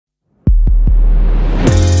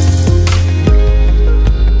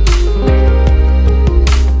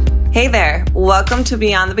Hey there, welcome to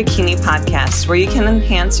Beyond the Bikini podcast, where you can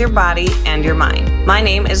enhance your body and your mind. My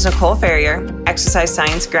name is Nicole Ferrier, exercise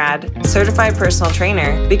science grad, certified personal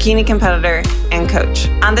trainer, bikini competitor, and coach.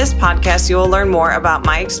 On this podcast, you will learn more about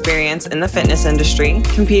my experience in the fitness industry,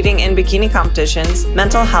 competing in bikini competitions,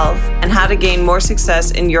 mental health, and how to gain more success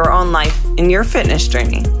in your own life in your fitness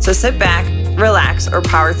journey. So sit back, relax, or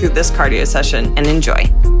power through this cardio session and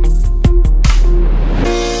enjoy.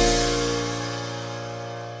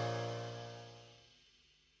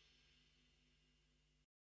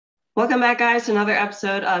 Welcome back, guys, to another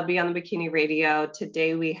episode of Beyond the Bikini Radio.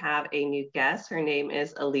 Today we have a new guest. Her name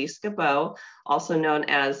is Elise Gabot, also known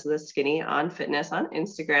as The Skinny on Fitness on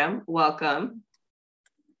Instagram. Welcome.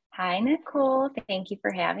 Hi, Nicole. Thank you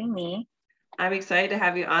for having me. I'm excited to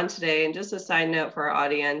have you on today. And just a side note for our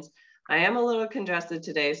audience, I am a little congested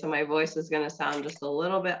today, so my voice is going to sound just a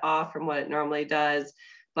little bit off from what it normally does.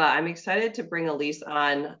 But I'm excited to bring Elise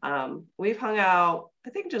on. We've hung out, I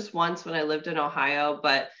think, just once when I lived in Ohio,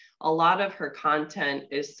 but a lot of her content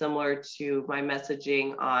is similar to my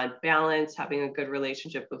messaging on balance, having a good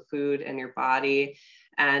relationship with food and your body.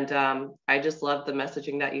 And I just love the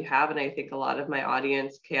messaging that you have. And I think a lot of my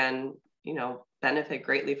audience can, benefit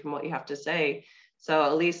greatly from what you have to say.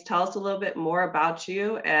 So Elise, tell us a little bit more about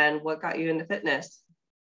you and what got you into fitness.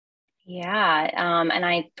 Yeah, and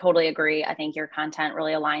I totally agree. I think your content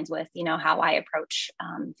really aligns with, how I approach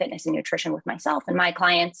fitness and nutrition with myself and my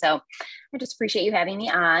clients. So I just appreciate you having me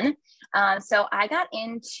on. So I got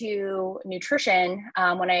into nutrition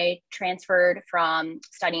when I transferred from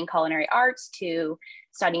studying culinary arts to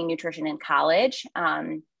studying nutrition in college.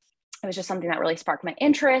 It was just something that really sparked my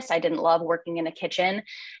interest. I didn't love working in a kitchen,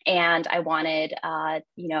 and I wanted,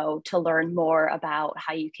 to learn more about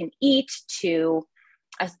how you can eat to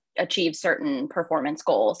achieve certain performance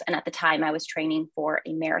goals. And at the time I was training for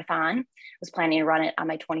a marathon. I was planning to run it on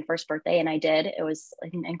my 21st birthday, and I did. It was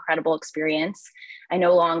an incredible experience. I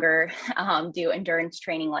no longer do endurance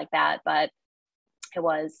training like that, but it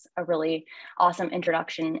was a really awesome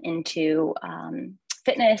introduction into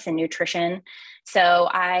fitness and nutrition. So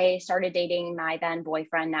I started dating my then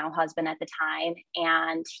boyfriend, now husband at the time,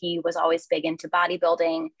 and he was always big into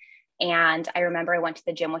bodybuilding. And I remember I went to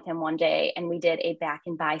the gym with him one day and we did a back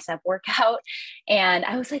and bicep workout. And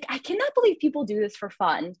I was like, I cannot believe people do this for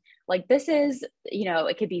fun. Like, this is,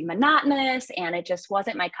 it could be monotonous, and it just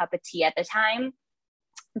wasn't my cup of tea at the time.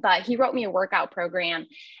 But he wrote me a workout program,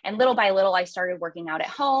 and little by little, I started working out at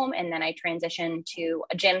home. And then I transitioned to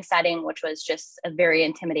a gym setting, which was just a very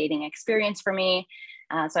intimidating experience for me.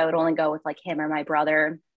 So I would only go with like him or my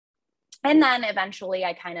brother. And then eventually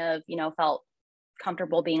I kind of, felt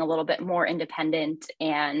comfortable being a little bit more independent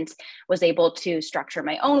and was able to structure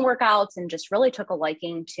my own workouts, and just really took a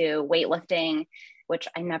liking to weightlifting, which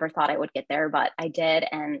I never thought I would get there, but I did,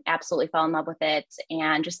 and absolutely fell in love with it.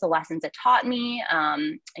 And just the lessons it taught me,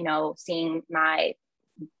 seeing my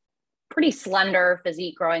pretty slender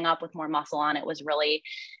physique growing up with more muscle on it was really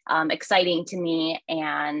exciting to me.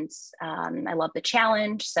 And I love the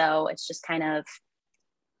challenge. So it's just kind of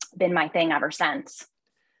been my thing ever since.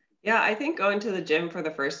 Yeah, I think going to the gym for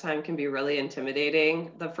the first time can be really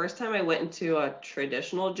intimidating. The first time I went into a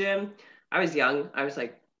traditional gym, I was young. I was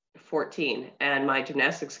like 14, and my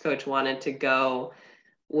gymnastics coach wanted to go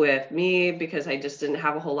with me because I just didn't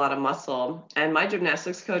have a whole lot of muscle. And my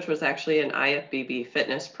gymnastics coach was actually an IFBB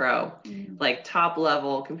fitness pro, like top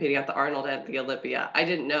level, competing at the Arnold and the Olympia. I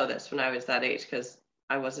didn't know this when I was that age because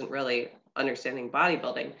I wasn't really understanding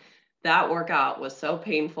bodybuilding. That workout was so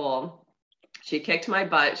painful. She kicked my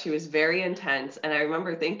butt. She was very intense. And I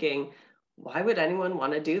remember thinking, why would anyone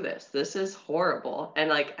want to do this? This is horrible.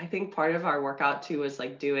 And I think part of our workout too was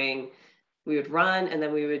we would run, and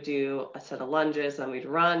then we would do a set of lunges, and we'd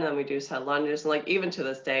run, and then we'd do a set of lunges. And even to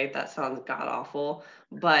this day, that sounds god awful,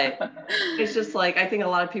 but it's just I think a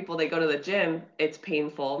lot of people, they go to the gym, it's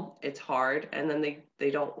painful, it's hard, and then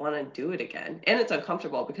they don't want to do it again. And it's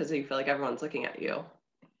uncomfortable because you feel like everyone's looking at you.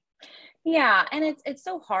 Yeah. And it's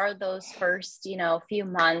so hard those first, few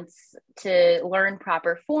months to learn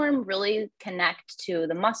proper form, really connect to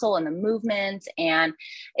the muscle and the movement. And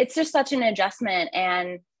it's just such an adjustment.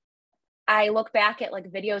 And I look back at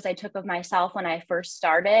videos I took of myself when I first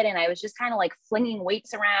started, and I was just kind of flinging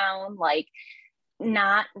weights around,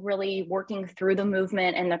 not really working through the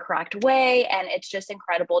movement in the correct way. And it's just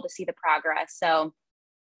incredible to see the progress. So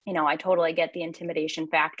I totally get the intimidation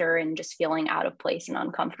factor and just feeling out of place and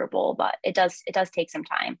uncomfortable, but it does take some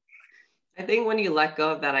time. I think when you let go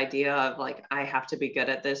of that idea of I have to be good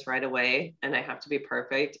at this right away and I have to be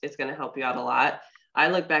perfect, it's going to help you out a lot. I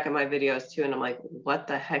look back at my videos too, and I'm like, what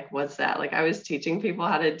the heck was that? Like, I was teaching people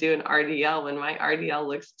how to do an RDL when my RDL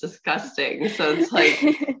looks disgusting. So it's like,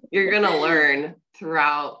 you're going to learn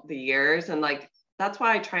throughout the years. And like, that's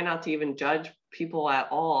why I try not to even judge people at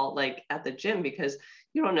all, like at the gym, because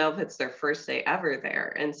you don't know if it's their first day ever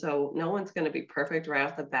there. And so no one's going to be perfect right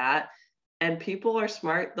off the bat. And people are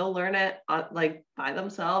smart. They'll learn it like by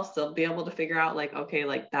themselves. They'll be able to figure out like, okay,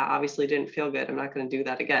 like that obviously didn't feel good. I'm not going to do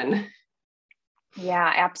that again.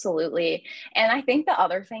 Yeah, absolutely. And I think the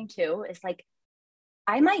other thing too is like,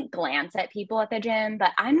 I might glance at people at the gym,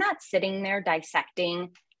 but I'm not sitting there dissecting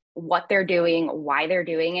what they're doing, why they're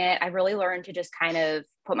doing it. I really learned to just kind of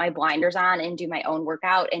put my blinders on and do my own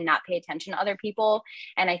workout and not pay attention to other people.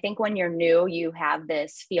 And I think when you're new, you have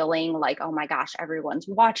this feeling like, oh my gosh, everyone's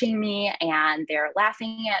watching me and they're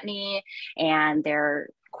laughing at me and they're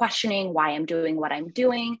questioning why I'm doing what I'm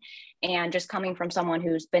doing. And just coming from someone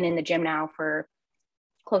who's been in the gym now for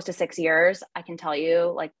close to 6 years, I can tell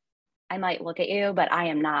you, like, I might look at you, but I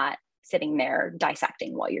am not sitting there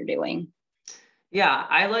dissecting what you're doing. Yeah,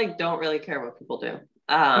 I like don't really care what people do.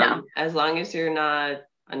 No. As long as you're not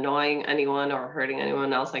annoying anyone or hurting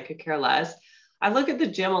anyone else, I could care less. I look at the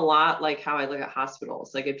gym a lot like how I look at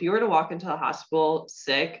hospitals. Like if you were to walk into a hospital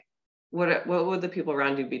sick, what would the people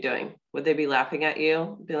around you be doing? Would they be laughing at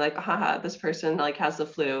you? Be like, haha, this person like has the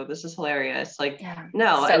flu. This is hilarious. Like, Yeah,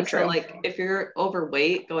 no. so And so true. like if you're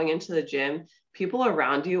overweight going into the gym, people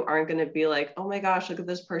around you aren't going to be like, oh my gosh, look at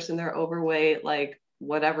this person. They're overweight, like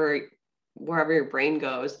whatever, wherever your brain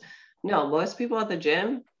goes. No, most people at the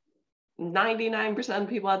gym, 99% of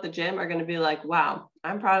people at the gym are going to be like, wow,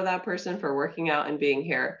 I'm proud of that person for working out and being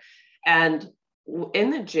here. And in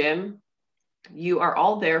the gym, you are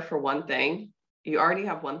all there for one thing. You already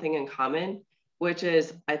have one thing in common, which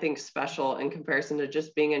is, I think, special in comparison to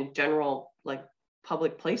just being in general, like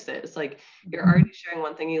public places. Like you're already sharing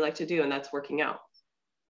one thing you like to do, and that's working out.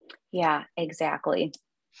 Yeah, exactly.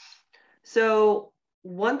 So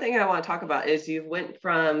one thing I want to talk about is you went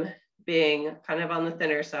from being kind of on the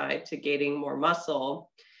thinner side to gaining more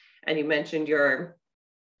muscle. And you mentioned your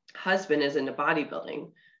husband is into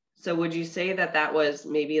bodybuilding. So would you say that that was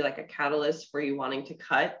maybe like a catalyst for you wanting to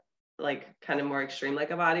cut, like kind of more extreme,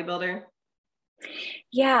 like a bodybuilder?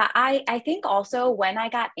 Yeah, I think also when I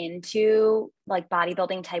got into like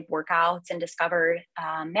bodybuilding type workouts and discovered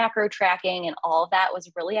macro tracking and all of that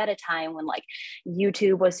was really at a time when like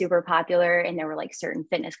YouTube was super popular and there were like certain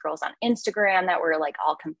fitness girls on Instagram that were like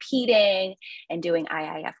all competing and doing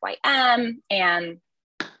IIFYM. And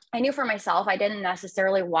I knew for myself, I didn't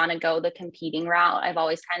necessarily want to go the competing route. I've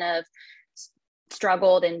always kind of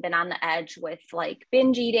struggled and been on the edge with like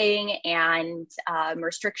binge eating and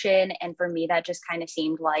restriction. And for me, that just kind of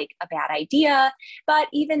seemed like a bad idea. But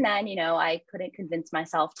even then, you know, I couldn't convince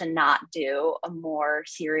myself to not do a more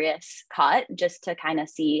serious cut just to kind of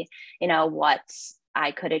see, you know, what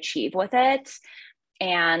I could achieve with it.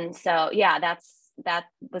 And so, yeah, that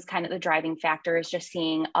was kind of the driving factor, is just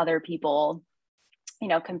seeing other people, you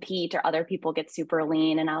know, compete or other people get super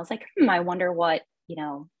lean. And I was like, I wonder what, you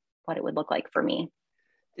know, what it would look like for me.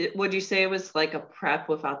 Would you say it was like a prep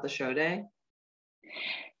without the show day?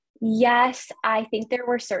 Yes, I think there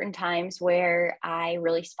were certain times where I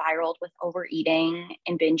really spiraled with overeating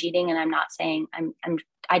and binge eating. And I'm not saying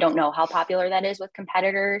I don't know how popular that is with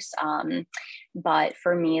competitors. But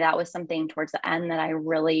for me, that was something towards the end that I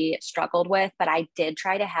really struggled with. But I did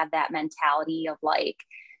try to have that mentality of like,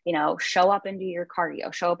 you know, show up and do your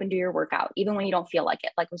cardio, show up and do your workout, even when you don't feel like it.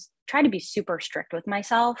 Like, was try to be super strict with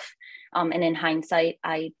myself. And in hindsight,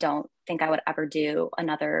 I don't think I would ever do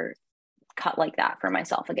another cut like that for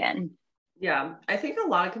myself again. Yeah, I think a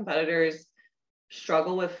lot of competitors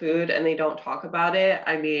struggle with food and they don't talk about it.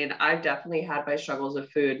 I mean, I've definitely had my struggles with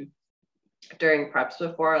food during preps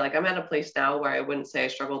before. Like I'm at a place now where I wouldn't say I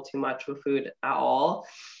struggle too much with food at all,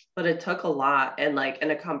 but it took a lot. And like in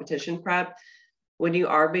a competition prep, when you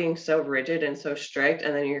are being so rigid and so strict,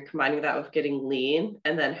 and then you're combining that with getting lean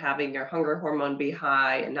and then having your hunger hormone be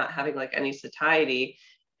high and not having like any satiety,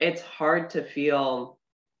 it's hard to feel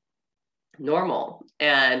normal.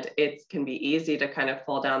 And it can be easy to kind of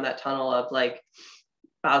fall down that tunnel of like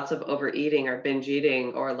bouts of overeating or binge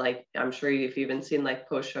eating, or like, I'm sure you've even seen like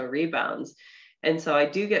post-show rebounds. And so I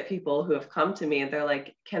do get people who have come to me and they're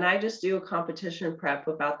like, can I just do a competition prep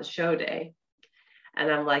without the show day?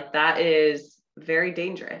 And I'm like, that is very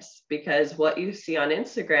dangerous, because what you see on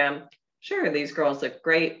Instagram, sure, these girls look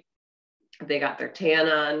great. They got their tan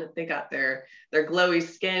on, they got their glowy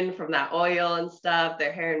skin from that oil and stuff,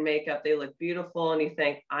 their hair and makeup, they look beautiful. And you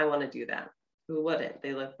think, I want to do that. Who wouldn't?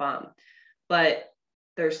 They look bomb. But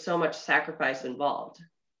there's so much sacrifice involved.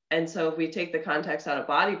 And so if we take the context out of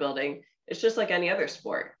bodybuilding, it's just like any other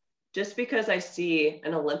sport. Just because I see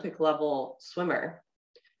an Olympic level swimmer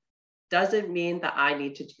doesn't mean that I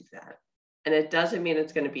need to do that. And it doesn't mean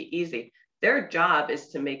it's going to be easy. Their job is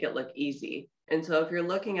to make it look easy. And so if you're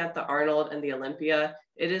looking at the Arnold and the Olympia,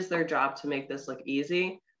 it is their job to make this look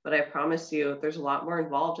easy. But I promise you, there's a lot more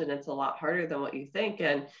involved and it's a lot harder than what you think.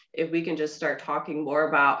 And if we can just start talking more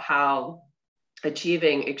about how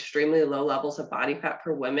achieving extremely low levels of body fat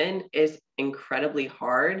for women is incredibly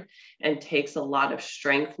hard and takes a lot of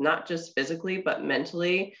strength, not just physically, but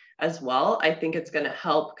mentally as well. I think it's going to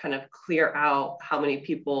help kind of clear out how many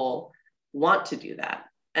people want to do that.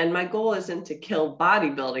 And my goal isn't to kill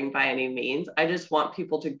bodybuilding by any means. I just want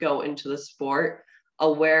people to go into the sport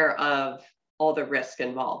aware of all the risk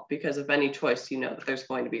involved, because of any choice, you know that there's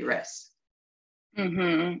going to be risk.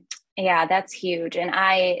 Mm-hmm. Yeah, that's huge. And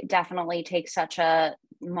I definitely take such a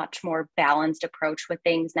much more balanced approach with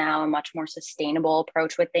things now, a much more sustainable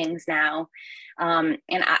approach with things now. And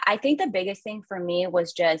I think the biggest thing for me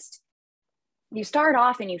was just, you start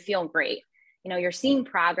off and you feel great. You know, you're seeing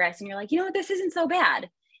progress and you're like, you know what, this isn't so bad.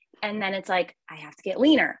 And then it's like, I have to get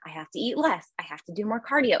leaner. I have to eat less. I have to do more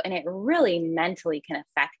cardio. And it really mentally can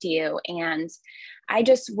affect you. And I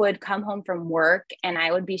just would come home from work and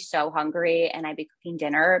I would be so hungry and I'd be cooking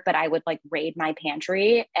dinner, but I would like raid my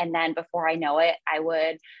pantry. And then before I know it, I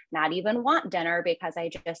would not even want dinner because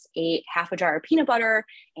I just ate half a jar of peanut butter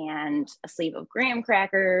and a sleeve of graham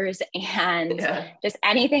crackers and just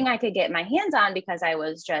anything I could get my hands on because I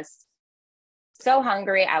was just so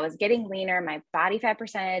hungry. I was getting leaner. My body fat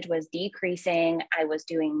percentage was decreasing. I was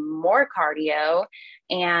doing more cardio.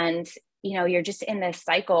 And, you know, you're just in this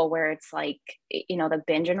cycle where it's like, you know, the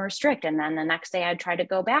binge and restrict. And then the next day I'd try to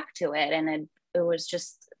go back to it. And it was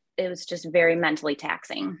just very mentally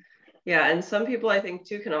taxing. Yeah. And some people I think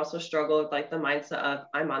too can also struggle with like the mindset of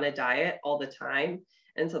I'm on a diet all the time.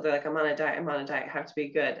 And so they're like, I'm on a diet. I have to be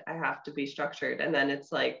good. I have to be structured. And then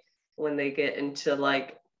it's like when they get into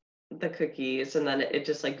like the cookies and then it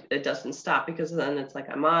just like it doesn't stop, because then it's like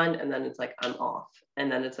I'm on and then it's like I'm off, and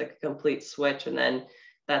then it's like a complete switch, and then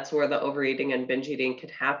that's where the overeating and binge eating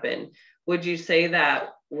could happen. Would you say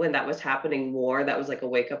that when that was happening more, that was like a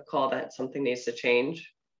wake-up call that something needs to change?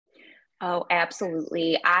 Oh,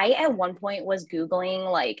 absolutely. I at one point was Googling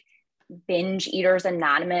like binge eaters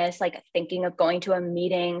anonymous, like thinking of going to a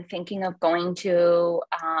meeting, thinking of going to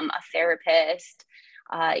a therapist.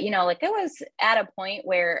 You know, like it was at a point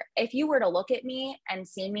where if you were to look at me and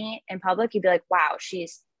see me in public, you'd be like, wow,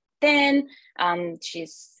 she's thin.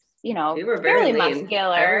 She's, you know, fairly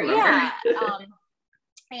muscular. Yeah.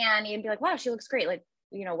 And you'd be like, wow, she looks great. Like,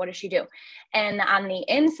 you know, what does she do? And on the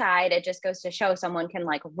inside, it just goes to show someone can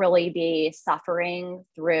like really be suffering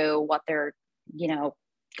through what they're, you know,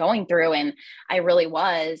 going through. And I really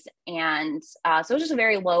was. And so it was just a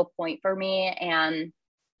very low point for me. And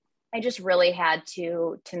I just really had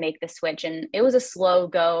to make the switch. And it was a slow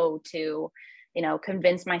go to, you know,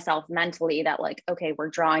 convince myself mentally that like, okay, we're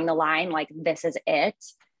drawing the line, like this is it.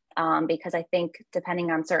 Because I think depending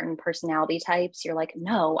on certain personality types, you're like,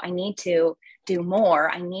 no, I need to do more.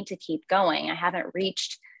 I need to keep going. I haven't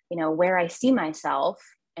reached, you know, where I see myself,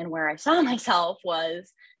 and where I saw myself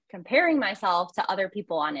was comparing myself to other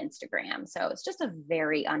people on Instagram. So it's just a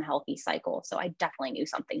very unhealthy cycle. So I definitely knew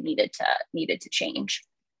something needed to change.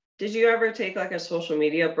 Did you ever take like a social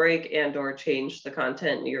media break and or change the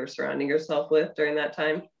content you're surrounding yourself with during that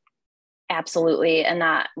time? Absolutely. And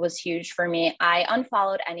that was huge for me. I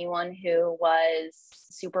unfollowed anyone who was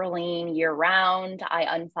super lean year round. I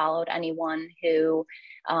unfollowed anyone who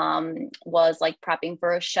was like prepping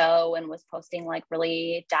for a show and was posting like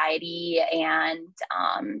really diety and,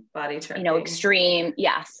 body tracking, you know, extreme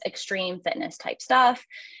fitness type stuff.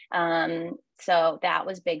 So that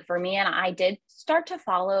was big for me. And I did start to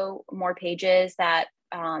follow more pages that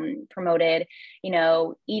promoted, you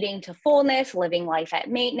know, eating to fullness, living life at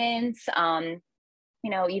maintenance, you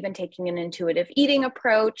know, even taking an intuitive eating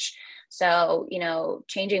approach. So, you know,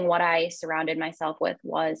 changing what I surrounded myself with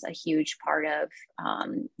was a huge part of,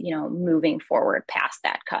 you know, moving forward past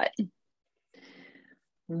that cut.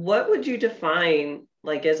 What would you define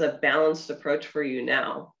like as a balanced approach for you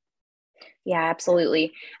now? Yeah,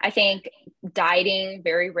 absolutely. I think dieting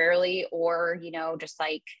very rarely, or, you know, just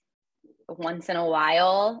like once in a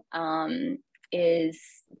while, is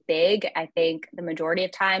big. I think the majority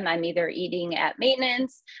of time I'm either eating at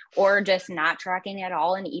maintenance or just not tracking at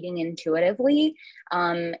all and eating intuitively.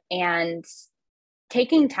 And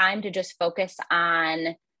taking time to just focus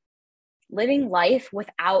on living life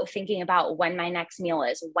without thinking about when my next meal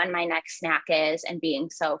is, when my next snack is, and being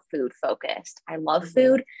so food focused. I love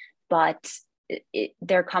food, but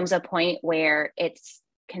there comes a point where it's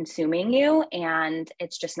consuming you and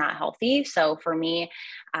it's just not healthy. So for me,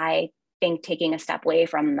 I think taking a step away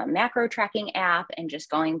from the macro tracking app and just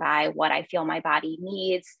going by what I feel my body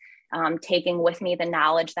needs, taking with me the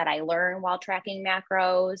knowledge that I learn while tracking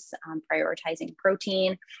macros, prioritizing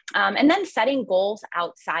protein, and then setting goals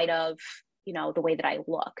outside of, the way that I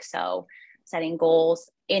look. So setting goals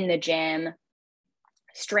in the gym,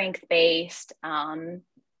 strength-based,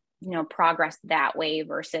 progress that way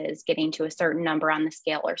versus getting to a certain number on the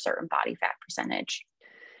scale or certain body fat percentage.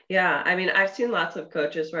 Yeah. I mean, I've seen lots of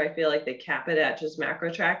coaches where I feel like they cap it at just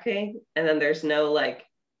macro tracking. And then there's no like,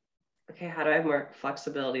 okay, how do I have more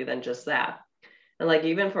flexibility than just that? And like,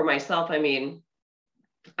 even for myself, I mean,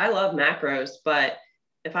 I love macros, but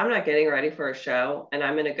if I'm not getting ready for a show and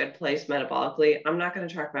I'm in a good place metabolically, I'm not going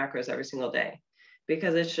to track macros every single day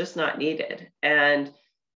because it's just not needed. And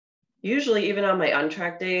usually, even on my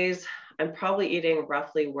untracked days, I'm probably eating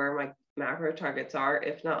roughly where my macro targets are,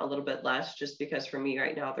 if not a little bit less, just because for me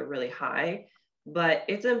right now, they're really high. But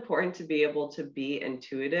it's important to be able to be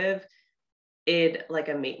intuitive in like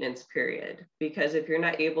a maintenance period, because if you're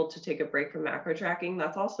not able to take a break from macro tracking,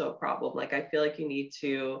 that's also a problem. Like, I feel like you need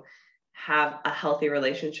to have a healthy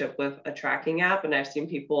relationship with a tracking app. And I've seen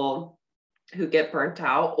people who get burnt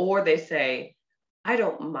out, or they say, I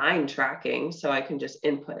don't mind tracking, so I can just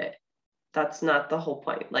input it. That's not the whole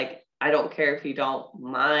point. Like, I don't care if you don't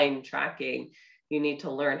mind tracking, you need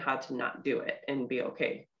to learn how to not do it and be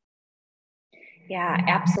okay. Yeah,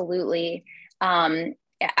 absolutely.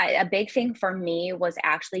 A big thing for me was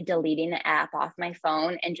actually deleting the app off my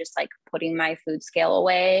phone and just like putting my food scale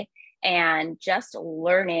away and just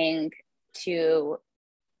learning to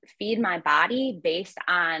feed my body based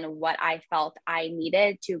on what I felt I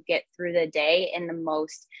needed to get through the day in the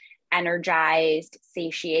most energized,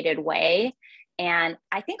 satiated way. And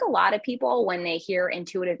I think a lot of people, when they hear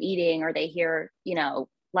intuitive eating or they hear,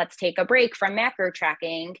 let's take a break from macro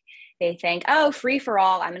tracking, they think, oh, free for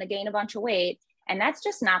all, I'm going to gain a bunch of weight. And that's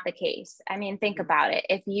just not the case. I mean, think about it.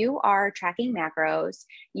 If you are tracking macros,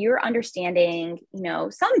 you're understanding,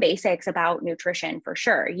 some basics about nutrition for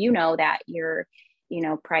sure. You know that you're,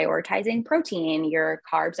 prioritizing protein. Your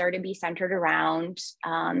carbs are to be centered around,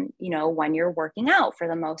 when you're working out for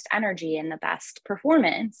the most energy and the best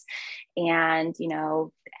performance, and,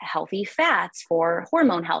 healthy fats for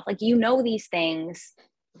hormone health. Like, these things.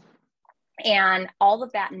 And all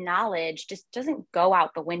of that knowledge just doesn't go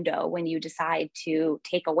out the window when you decide to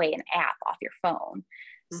take away an app off your phone.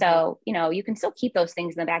 Mm-hmm. So, you can still keep those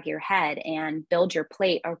things in the back of your head and build your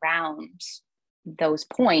plate around those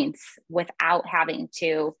points without having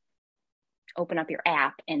to open up your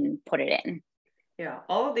app and put it in. Yeah,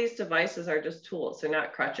 all of these devices are just tools. They're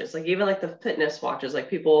not crutches. Like, even like the fitness watches, like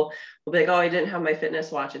people will be like, oh, I didn't have my fitness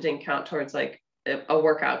watch. It didn't count towards like a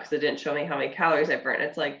workout because it didn't show me how many calories I burned.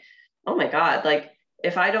 It's like, oh my God, like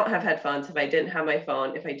if I don't have headphones, if I didn't have my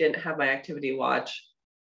phone, if I didn't have my activity watch,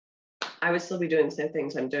 I would still be doing the same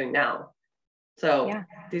things I'm doing now. So yeah,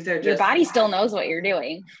 these are just, your body still knows what you're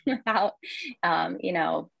doing without,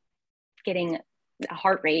 getting a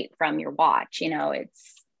heart rate from your watch,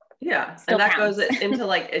 it's. Yeah. And that counts. Goes into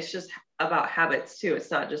like, it's just about habits too. It's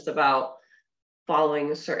not just about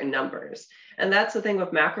following certain numbers. And that's the thing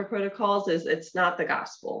with macro protocols, is it's not the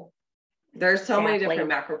gospel. There's so many different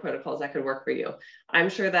macro protocols that could work for you. I'm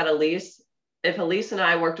sure that if Elise and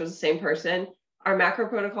I worked with the same person, our macro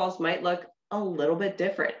protocols might look a little bit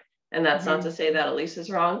different. And that's not to say that Elise is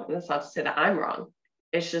wrong. And that's not to say that I'm wrong.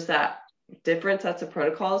 It's just that different sets of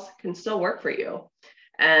protocols can still work for you.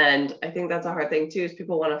 And I think that's a hard thing too, is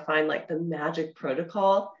people want to find like the magic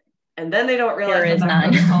protocol. And then they don't realize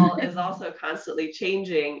that protocol is also constantly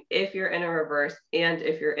changing if you're in a reverse and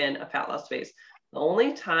if you're in a fat loss phase. The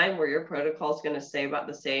only time where your protocol is going to stay about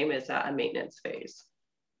the same is at a maintenance phase.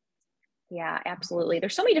 Yeah, absolutely.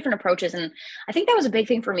 There's so many different approaches. And I think that was a big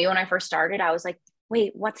thing for me when I first started. I was like,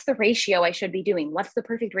 wait, what's the ratio I should be doing? What's the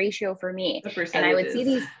perfect ratio for me? And I would see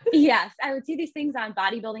these, I would see these things on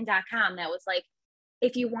bodybuilding.com that was like,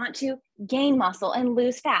 if you want to gain muscle and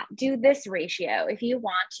lose fat, do this ratio. If you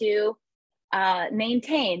want to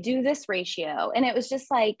maintain, do this ratio. And it was just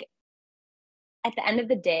like, at the end of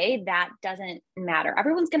the day, that doesn't matter.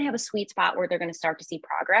 Everyone's going to have a sweet spot where they're going to start to see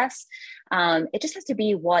progress. It just has to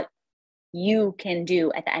be what you can do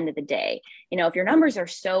at the end of the day. If your numbers are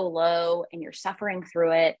so low and you're suffering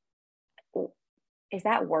through it, is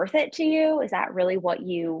that worth it to you? Is that really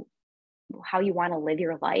how you want to live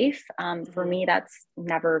your life? For me, that's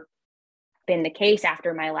never been the case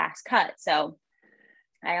after my last cut. So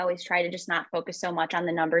I always try to just not focus so much on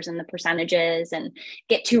the numbers and the percentages and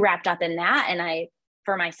get too wrapped up in that. And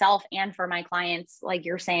for myself and for my clients, like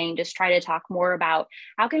you're saying, just try to talk more about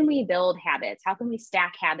how can we build habits? How can we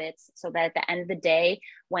stack habits so that at the end of the day,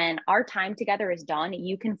 when our time together is done,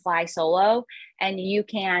 you can fly solo and you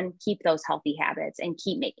can keep those healthy habits and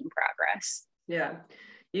keep making progress. Yeah.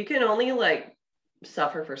 You can only like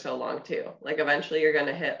suffer for so long too. Like eventually you're going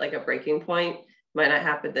to hit like a breaking point. Might not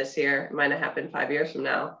happen this year. It might not happen 5 years from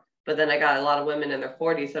now. But then I got a lot of women in their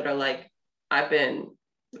 40s that are like, I've been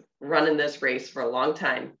running this race for a long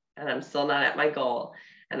time and I'm still not at my goal.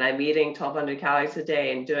 And I'm eating 1,200 calories a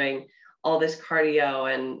day and doing all this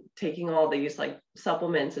cardio and taking all these like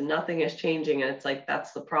supplements and nothing is changing. And it's like,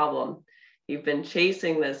 that's the problem. You've been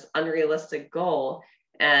chasing this unrealistic goal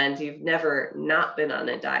and you've never not been on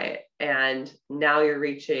a diet. And now you're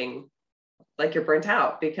reaching, like you're burnt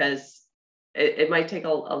out because it might take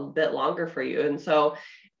a bit longer for you. And so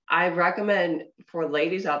I recommend for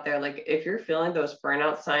ladies out there, like if you're feeling those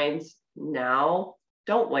burnout signs now,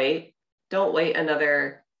 don't wait. Don't wait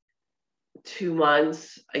another 2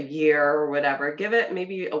 months, a year or whatever. Give it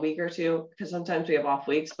maybe a week or two, because sometimes we have off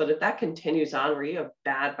weeks. But if that continues on where you have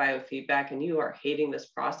bad biofeedback and you are hating this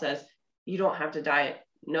process, you don't have to diet.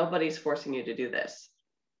 Nobody's forcing you to do this.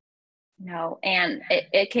 No, and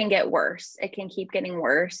it can get worse. It can keep getting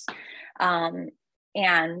worse. And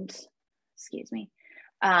excuse me.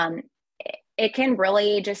 It can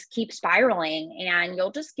really just keep spiraling and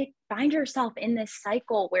you'll just find yourself in this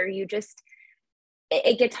cycle where you just,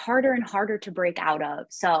 it gets harder and harder to break out of.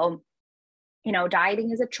 So, you know,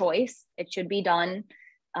 dieting is a choice. It should be done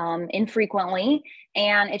infrequently,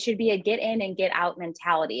 and it should be a get in and get out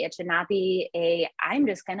mentality. It should not be I'm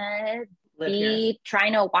just gonna be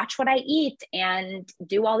trying to watch what I eat and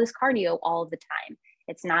do all this cardio all the time.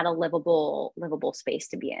 It's not a livable space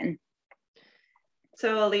to be in.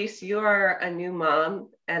 So Elise, you are a new mom,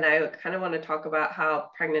 and I kind of want to talk about how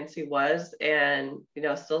pregnancy was and, you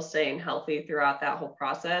know, still staying healthy throughout that whole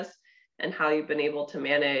process and how you've been able to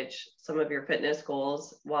manage some of your fitness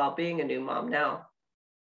goals while being a new mom now.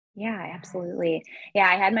 Yeah, absolutely. Yeah,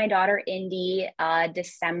 I had my daughter Indy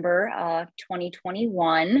December of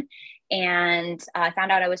 2021, and I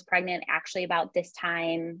found out I was pregnant actually about this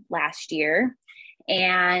time last year.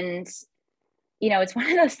 And you know, it's one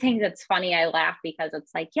of those things that's funny. I laugh because it's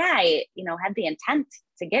like, yeah, I, you know, had the intent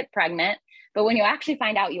to get pregnant, but when you actually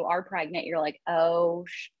find out you are pregnant, you're like, oh,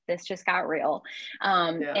 this just got real.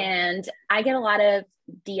 And I get a lot of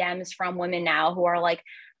DMs from women now who are like,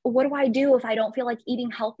 what do I do if I don't feel like eating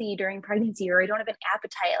healthy during pregnancy, or I don't have an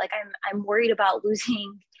appetite? Like I'm worried about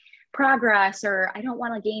losing progress, or I don't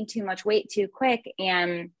want to gain too much weight too quick.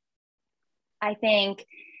 And I think,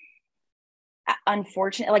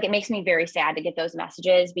 unfortunately, like it makes me very sad to get those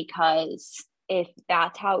messages, because if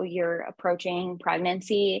that's how you're approaching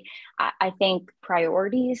pregnancy, I think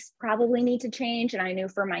priorities probably need to change. And I knew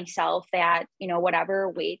for myself that, you know, whatever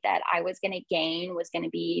weight that I was going to gain was going to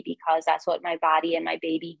be because that's what my body and my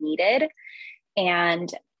baby needed. And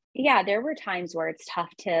yeah, there were times where it's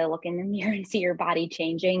tough to look in the mirror and see your body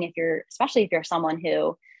changing, especially if you're someone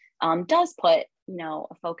who does put, you know,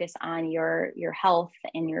 a focus on your health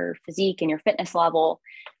and your physique and your fitness level.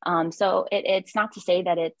 So it's not to say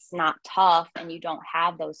that it's not tough and you don't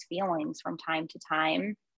have those feelings from time to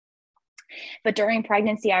time. But during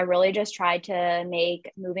pregnancy, I really just tried to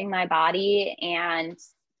make moving my body and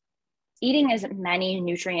eating as many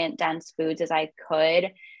nutrient dense foods as I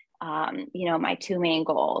could, you know, my two main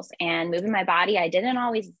goals. And moving my body, I didn't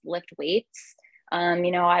always lift weights.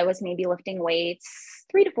 You know, I was maybe lifting weights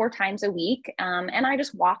 3 to 4 times a week. And I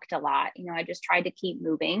just walked a lot. You know, I just tried to keep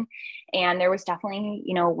moving. And there was definitely,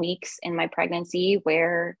 you know, weeks in my pregnancy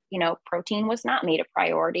where, you know, protein was not made a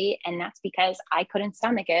priority. And that's because I couldn't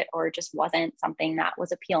stomach it, or it just wasn't something that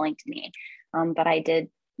was appealing to me. But I did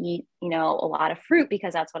eat, you know, a lot of fruit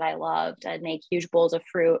because that's what I loved. I'd make huge bowls of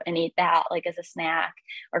fruit and eat that like as a snack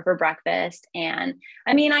or for breakfast. And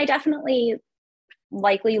I mean, I definitely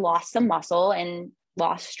likely lost some muscle and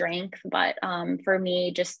lost strength, but for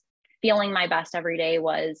me, just feeling my best every day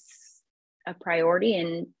was a priority,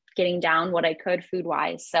 and getting down what I could food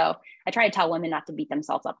wise. So I try to tell women not to beat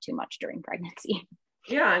themselves up too much during pregnancy.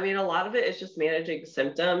 Yeah, I mean, a lot of it is just managing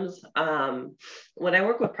symptoms. When I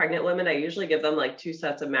work with pregnant women, I usually give them like 2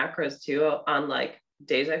 sets of macros too, on like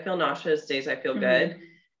days I feel nauseous, days I feel good.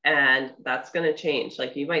 And that's going to change.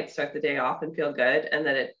 Like you might start the day off and feel good, and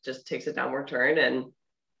then it just takes a downward turn and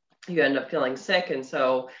you end up feeling sick. And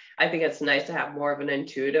so I think it's nice to have more of an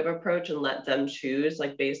intuitive approach and let them choose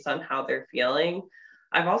like based on how they're feeling.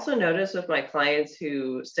 I've also noticed with my clients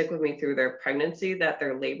who stick with me through their pregnancy that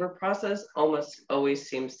their labor process almost always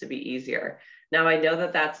seems to be easier. Now, I know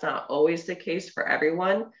that that's not always the case for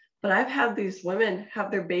everyone, but I've had these women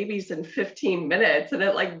have their babies in 15 minutes and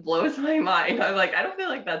it like blows my mind. I'm like, I don't feel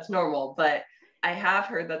like that's normal, but I have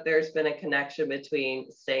heard that there's been a connection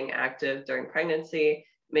between staying active during pregnancy,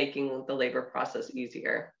 making the labor process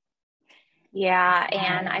easier. Yeah,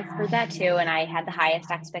 and I've heard that too. And I had the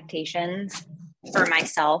highest expectations for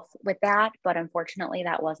myself with that, but unfortunately,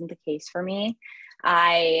 that wasn't the case for me.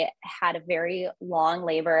 I had a very long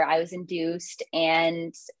labor. I was induced,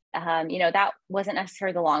 and that wasn't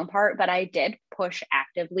necessarily the long part, but I did push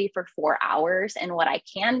actively for 4 hours. And what I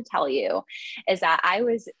can tell you is that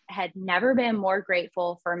had never been more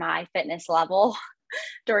grateful for my fitness level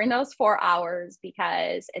during those 4 hours,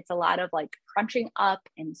 because it's a lot of like crunching up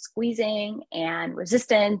and squeezing and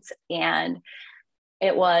resistance. And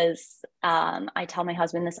it was, I tell my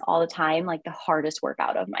husband this all the time, like the hardest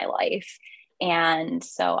workout of my life. And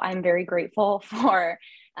so I'm very grateful for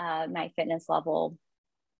my fitness level.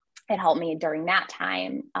 It helped me during that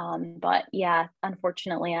time. But yeah,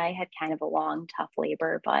 unfortunately, I had kind of a long, tough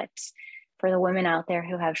labor. But for the women out there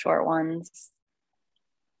who have short ones,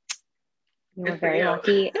 you were very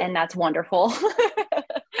lucky, and that's wonderful.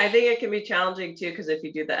 I think it can be challenging too, because if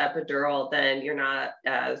you do the epidural, then you're not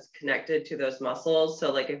as connected to those muscles.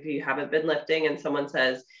 So like if you haven't been lifting and someone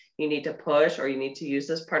says you need to push or you need to use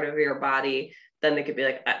this part of your body, then they could be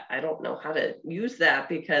like, I don't know how to use that,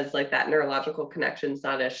 because like that neurological connection is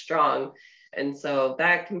not as strong. And so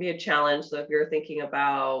that can be a challenge. So if you're thinking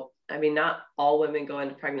about, I mean, not all women go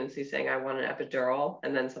into pregnancy saying, I want an epidural.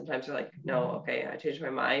 And then sometimes they're like, no, okay, I changed my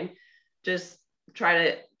mind. Just try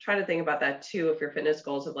to think about that too. If your fitness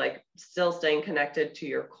goals of like still staying connected to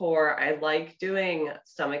your core. I like doing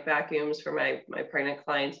stomach vacuums for my pregnant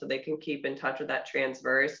clients so they can keep in touch with that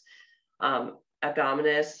transverse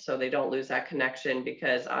abdominis, so they don't lose that connection,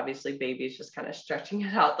 because obviously baby's just kind of stretching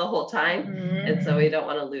it out the whole time. Mm-hmm. And so we don't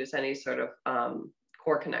want to lose any sort of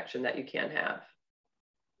core connection that you can have.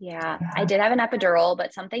 Yeah, I did have an epidural,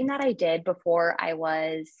 but something that I did before I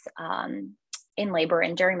was in labor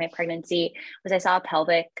and during my pregnancy was I saw a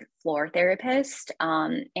pelvic floor therapist,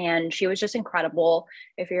 and she was just incredible.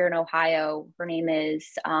 If you're in Ohio, her name is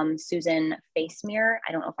Susan Facemere.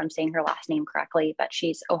 I don't know if I'm saying her last name correctly, but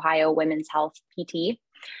she's Ohio Women's Health PT.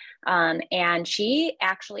 And she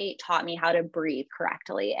actually taught me how to breathe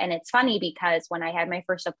correctly. And it's funny because when I had my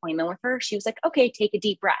first appointment with her, she was like, okay, take a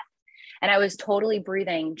deep breath. And I was totally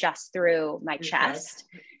breathing just through my chest.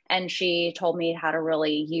 And she told me how to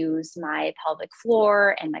really use my pelvic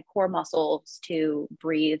floor and my core muscles to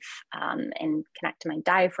breathe and connect to my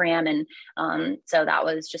diaphragm. And so that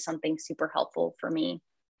was just something super helpful for me.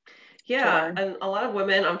 Yeah. And a lot of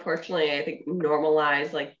women, unfortunately, I think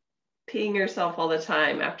normalize like peeing yourself all the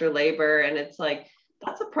time after labor. And it's like,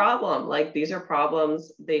 that's a problem. Like these are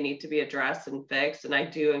problems, they need to be addressed and fixed. And I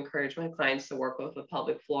do encourage my clients to work with a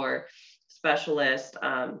pelvic floor specialist,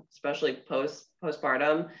 especially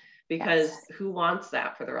postpartum, because yes. Who wants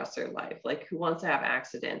that for the rest of their life? Like who wants to have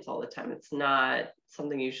accidents all the time? It's not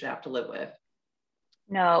something you should have to live with.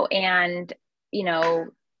 No. And,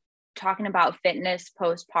 talking about fitness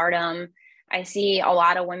postpartum, I see a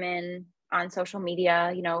lot of women on social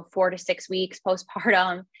media, 4 to 6 weeks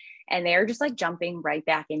postpartum, and they're just like jumping right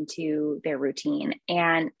back into their routine.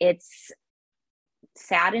 And it's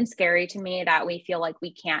sad and scary to me that we feel like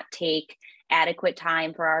we can't take adequate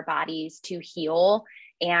time for our bodies to heal.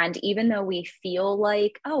 And even though we feel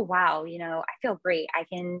like, oh, wow, I feel great, I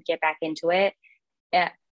can get back into it.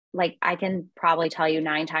 Like I can probably tell you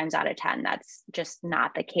 9 times out of 10, that's just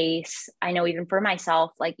not the case. I know even for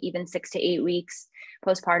myself, like even 6 to 8 weeks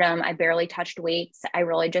postpartum, I barely touched weights. I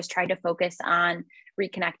really just tried to focus on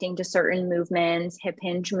reconnecting to certain movements, hip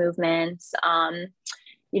hinge movements,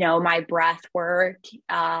 my breath work,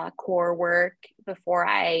 core work before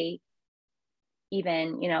I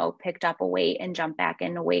even, picked up a weight and jumped back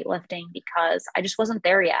into weightlifting, because I just wasn't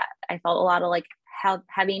there yet. I felt a lot of like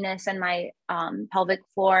heaviness in my pelvic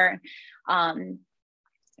floor.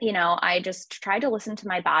 I just tried to listen to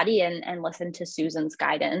my body and listen to Susan's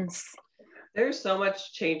guidance. There's so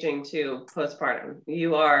much changing too postpartum.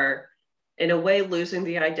 You are in a way losing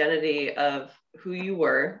the identity of who you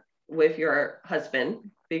were with your husband,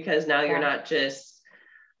 because now you're not just,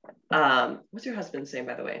 what's your husband's name,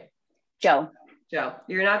 by the way? Joe.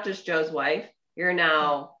 You're not just Joe's wife. You're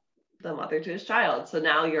now the mother to his child. So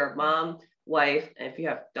now you're a mom, wife, and if you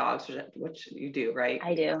have dogs, which you do, right?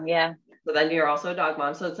 I do, yeah. So then you're also a dog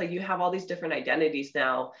mom. So it's like you have all these different identities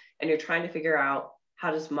now, and you're trying to figure out,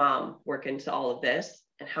 how does mom work into all of this,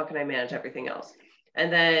 and how can I manage everything else?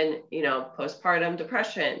 And then, postpartum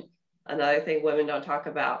depression, another thing women don't talk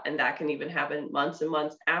about, and that can even happen months and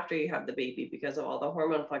months after you have the baby because of all the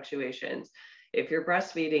hormone fluctuations. if you're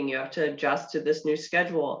breastfeeding, you have to adjust to this new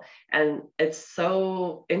schedule. And it's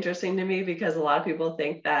so interesting to me because a lot of people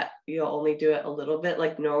think that you'll only do it a little bit,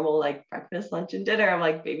 like normal, like breakfast, lunch, and dinner. I'm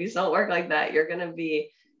like, babies don't work like that. You're going to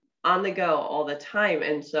be on the go all the time.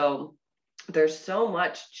 And so there's so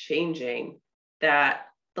much changing that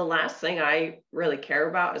the last thing I really care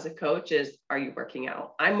about as a coach is, are you working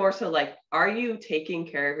out? I'm more so like, are you taking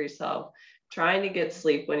care of yourself, trying to get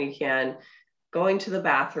sleep when you can, going to the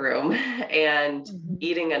bathroom and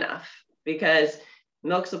eating enough? Because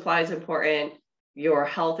milk supply is important, your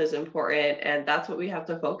health is important, and that's what we have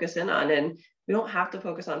to focus in on. And we don't have to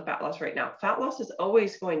focus on fat loss right now. Fat loss is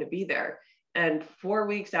always going to be there. And 4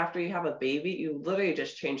 weeks after you have a baby, you literally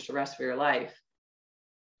just change the rest of your life.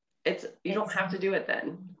 You don't have to do it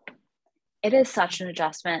then. It is such an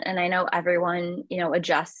adjustment. And I know everyone,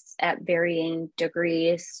 adjusts at varying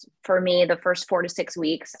degrees. For me, the first 4 to 6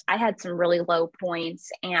 weeks, I had some really low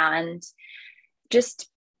points and just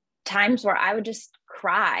times where I would just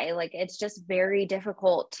cry. Like, it's just very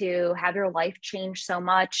difficult to have your life change so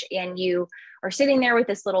much. And you are sitting there with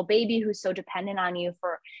this little baby who's so dependent on you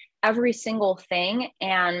for every single thing.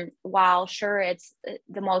 And while sure, it's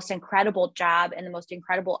the most incredible job and the most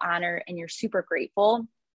incredible honor, and you're super grateful,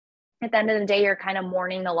 at the end of the day, you're kind of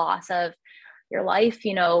mourning the loss of your life,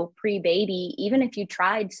 pre-baby. Even if you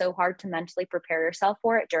tried so hard to mentally prepare yourself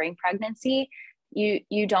for it during pregnancy,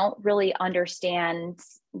 you don't really understand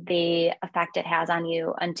the effect it has on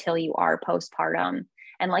you until you are postpartum.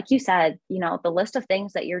 And like you said, the list of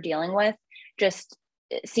things that you're dealing with just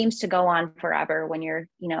seems to go on forever when you're,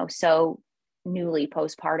 so newly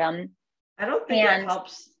postpartum. I don't think it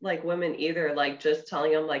helps like women either, like just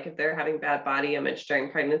telling them like if they're having bad body image during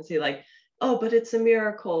pregnancy, like, oh, but it's a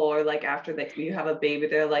miracle. Or like after that you have a baby,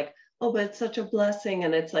 they're like, oh, but it's such a blessing.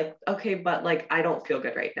 And it's like, okay, but like, I don't feel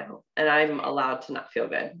good right now. And I'm allowed to not feel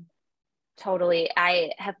good. Totally. I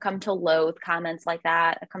have come to loathe comments like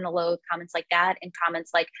that. I've come to loathe comments like that, and comments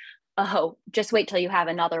like, oh, just wait till you have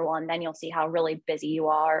another one. Then you'll see how really busy you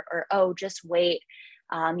are. Or, oh, just wait.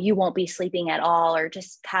 You won't be sleeping at all. Or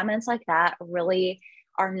just comments like that really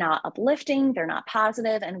are not uplifting. They're not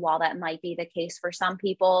positive. And while that might be the case for some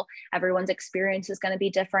people, everyone's experience is going to be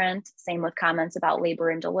different. Same with comments about labor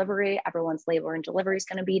and delivery. Everyone's labor and delivery is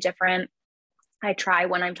going to be different. I try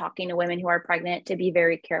when I'm talking to women who are pregnant to be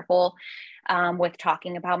very careful with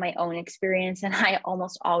talking about my own experience. And I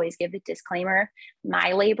almost always give the disclaimer,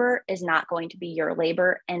 my labor is not going to be your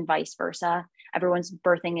labor, and vice versa. Everyone's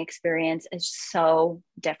birthing experience is so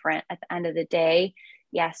different. At the end of the day,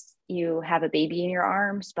 yes, you have a baby in your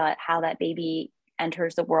arms, but how that baby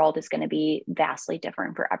enters the world is going to be vastly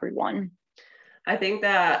different for everyone. I think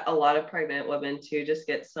that a lot of pregnant women too just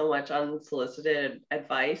get so much unsolicited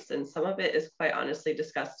advice, and some of it is quite honestly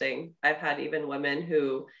disgusting. I've had even women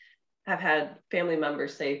who have had family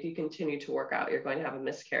members say, if you continue to work out, you're going to have a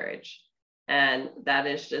miscarriage. And that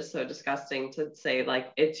is just so disgusting to say,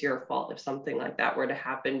 like, it's your fault if something like that were to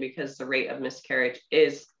happen, because the rate of miscarriage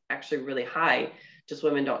is actually really high. Just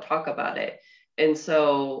women don't talk about it. And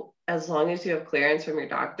so as long as you have clearance from your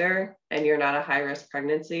doctor and you're not a high risk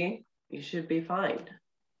pregnancy, you should be fine.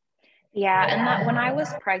 Yeah. And that when I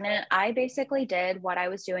was pregnant, I basically did what I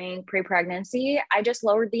was doing pre-pregnancy. I just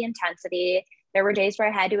lowered the intensity. There were days where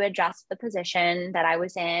I had to adjust the position that I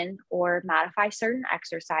was in or modify certain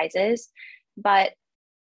exercises. But,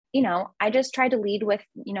 I just tried to lead with,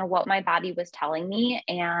 what my body was telling me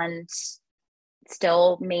and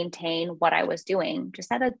still maintain what I was doing,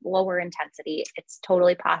 just at a lower intensity. It's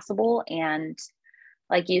totally possible. And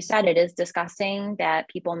like you said, it is disgusting that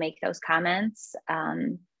people make those comments.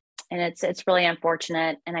 And it's really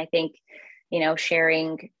unfortunate. And I think,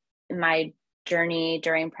 sharing my journey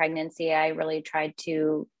during pregnancy, I really tried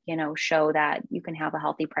to, show that you can have a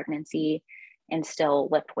healthy pregnancy and still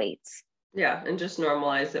lift weights. Yeah, and just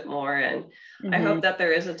normalize it more. And I hope that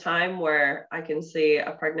there is a time where I can see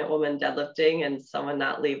a pregnant woman deadlifting and someone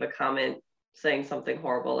not leave a comment saying something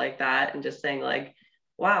horrible like that, and just saying like,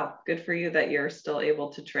 wow, good for you that you're still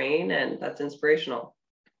able to train, and that's inspirational.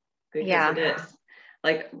 Because it is.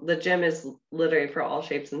 Like, the gym is literally for all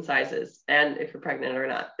shapes and sizes, and if you're pregnant or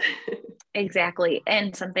not. Exactly.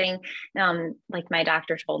 And something like my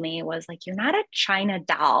doctor told me was like, you're not a China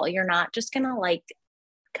doll. You're not just gonna like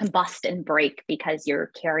combust and break because you're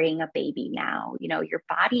carrying a baby now. Your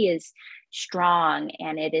body is strong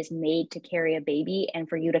and it is made to carry a baby and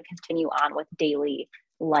for you to continue on with daily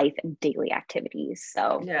life and daily activities.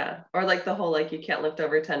 So yeah. Or like the whole, like, you can't lift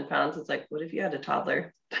over 10 pounds. It's like, what if you had a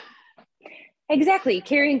toddler? Exactly.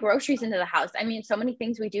 Carrying groceries into the house. I mean, so many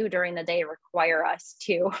things we do during the day require us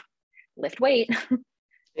to lift weight.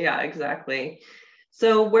 Yeah, exactly.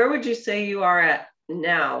 So where would you say you are at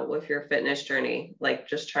now with your fitness journey? Like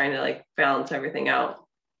just trying to like balance everything out.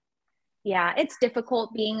 Yeah, it's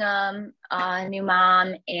difficult being a new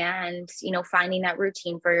mom and, finding that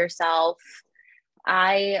routine for yourself.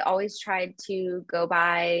 I always tried to go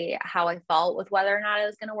by how I felt with whether or not I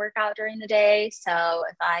was going to work out during the day. So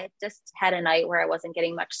if I just had a night where I wasn't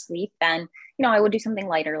getting much sleep, then, I would do something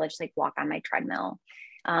lighter, like just like walk on my treadmill.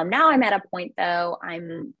 Now I'm at a point though,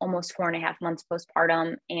 I'm almost 4.5 months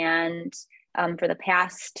postpartum. And for the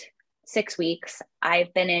past 6 weeks,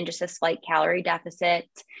 I've been in just a slight calorie deficit.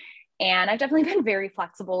 And I've definitely been very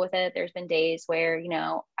flexible with it. There's been days where,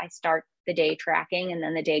 I start the day tracking and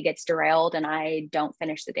then the day gets derailed and I don't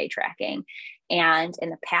finish the day tracking. And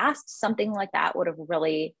in the past, something like that would have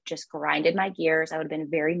really just grinded my gears. I would have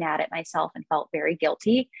been very mad at myself and felt very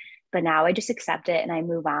guilty. But now I just accept it and I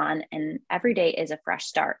move on. And every day is a fresh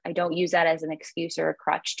start. I don't use that as an excuse or a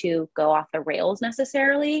crutch to go off the rails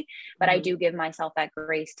necessarily, but I do give myself that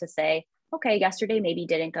grace to say, okay, yesterday maybe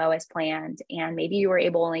didn't go as planned. And maybe you were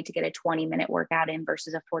able only to get a 20-minute workout in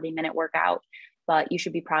versus a 40-minute workout, but you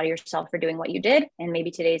should be proud of yourself for doing what you did. And maybe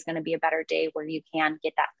today is going to be a better day where you can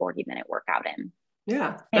get that 40-minute workout in.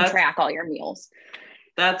 Yeah. And track all your meals.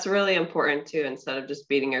 That's really important too, instead of just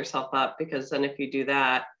beating yourself up, because then if you do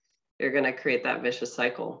that, you're going to create that vicious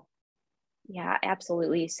cycle. Yeah,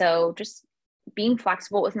 absolutely. So just being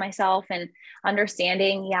flexible with myself and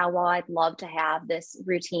understanding, well, I'd love to have this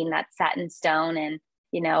routine that's set in stone and,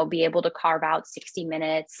 be able to carve out 60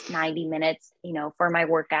 minutes, 90 minutes, for my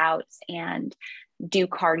workouts and do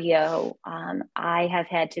cardio. I have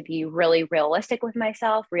had to be really realistic with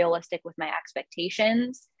myself, realistic with my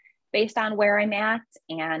expectations based on where I'm at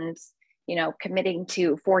and, committing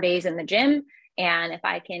to 4 days in the gym. And if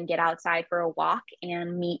I can get outside for a walk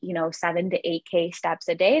and meet, 7 to 8K steps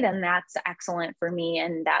a day, then that's excellent for me.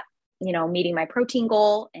 And that, meeting my protein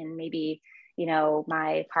goal and maybe,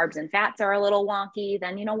 my carbs and fats are a little wonky,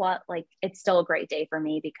 then you know what, like it's still a great day for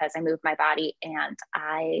me because I moved my body and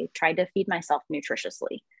I tried to feed myself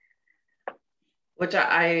nutritiously. Which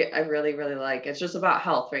I really, really like. It's just about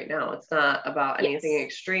health right now. It's not about anything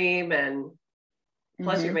extreme. And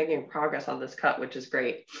plus you're making progress on this cut, which is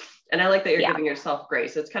great. And I like that you're giving yourself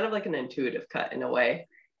grace. It's kind of like an intuitive cut in a way.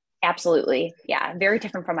 Absolutely. Yeah. Very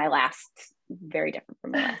different from my last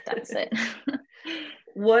deficit.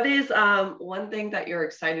 What is one thing that you're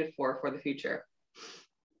excited for the future?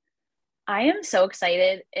 I am so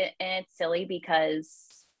excited, and it's silly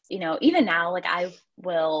because, even now, like I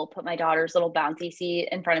will put my daughter's little bouncy seat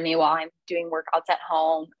in front of me while I'm doing workouts at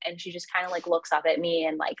home. And she just kind of like looks up at me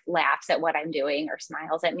and like laughs at what I'm doing or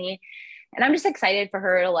smiles at me. And I'm just excited for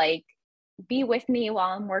her to like be with me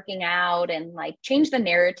while I'm working out and like change the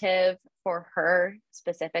narrative for her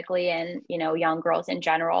specifically and, young girls in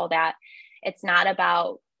general, that it's not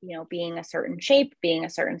about, being a certain shape, being a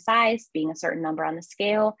certain size, being a certain number on the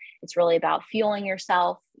scale. It's really about fueling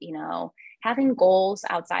yourself, having goals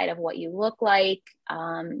outside of what you look like,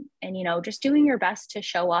 and, just doing your best to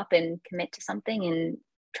show up and commit to something and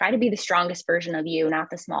try to be the strongest version of you, not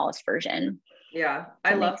the smallest version. Yeah,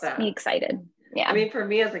 I love that. Makes me excited. Yeah. I mean, for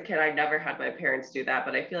me as a kid, I never had my parents do that,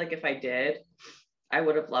 but I feel like if I did, I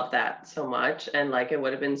would have loved that so much. And like, it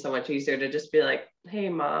would have been so much easier to just be like, hey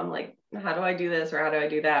mom, like, how do I do this? Or how do I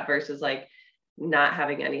do that? Versus like not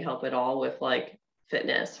having any help at all with like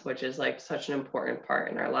fitness, which is like such an important part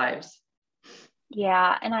in our lives.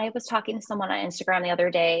 Yeah. And I was talking to someone on Instagram the other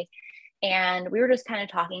day, and we were just kind of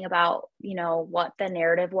talking about, what the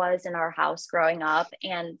narrative was in our house growing up.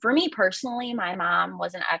 And for me personally, my mom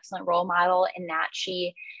was an excellent role model in that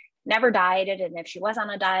she never dieted. And if she was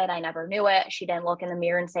on a diet, I never knew it. She didn't look in the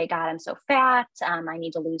mirror and say, God, I'm so fat. I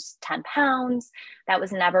need to lose 10 pounds. That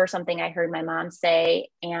was never something I heard my mom say.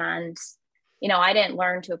 And, I didn't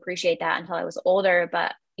learn to appreciate that until I was older.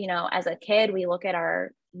 But, as a kid, we look at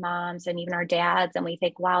our moms and even our dads and we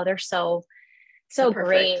think, wow, they're so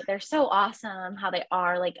great. They're so awesome how they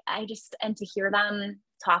are. Like, and to hear them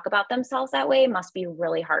talk about themselves that way must be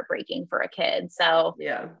really heartbreaking for a kid. So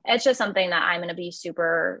yeah, it's just something that I'm going to be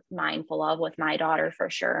super mindful of with my daughter for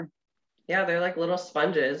sure. Yeah. They're like little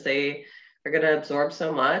sponges. They are going to absorb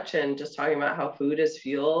so much, and just talking about how food is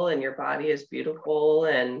fuel and your body is beautiful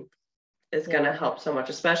and it's going to help so much,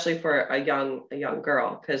 especially for a young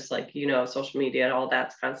girl. Cause like, social media and all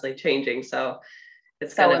that's constantly changing. So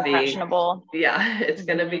it's so going to be, it's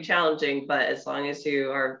going to be challenging, but as long as you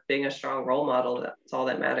are being a strong role model, that's all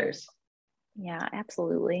that matters. Yeah,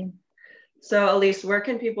 absolutely. So Elise, where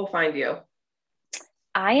can people find you?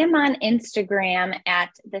 I am on Instagram at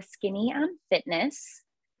the Skinny on Fitness,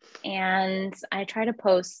 and I try to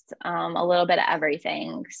post a little bit of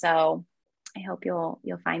everything. So I hope you'll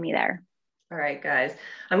find me there. All right, guys.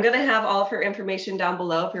 I'm going to have all of her information down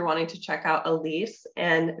below if you're wanting to check out Elise.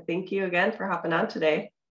 And thank you again for hopping on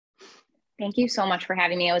today. Thank you so much for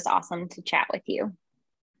having me. It was awesome to chat with you.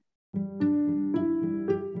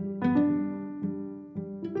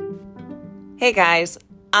 Hey guys,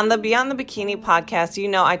 on the Beyond the Bikini podcast, you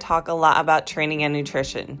know I talk a lot about training and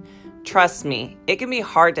nutrition. Trust me, it can be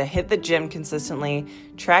hard to hit the gym consistently,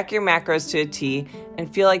 track your macros to a T,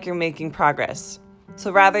 and feel like you're making progress.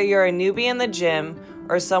 So whether you're a newbie in the gym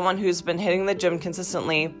or someone who's been hitting the gym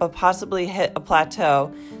consistently but possibly hit a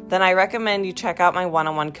plateau, then I recommend you check out my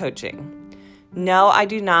one-on-one coaching. No, I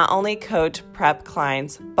do not only coach prep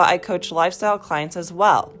clients, but I coach lifestyle clients as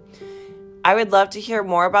well. I would love to hear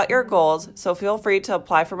more about your goals, so feel free to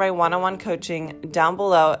apply for my one-on-one coaching down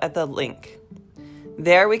below at the link.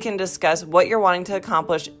 There we can discuss what you're wanting to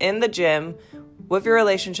accomplish in the gym, with your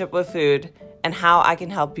relationship with food, and how I can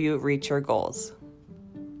help you reach your goals.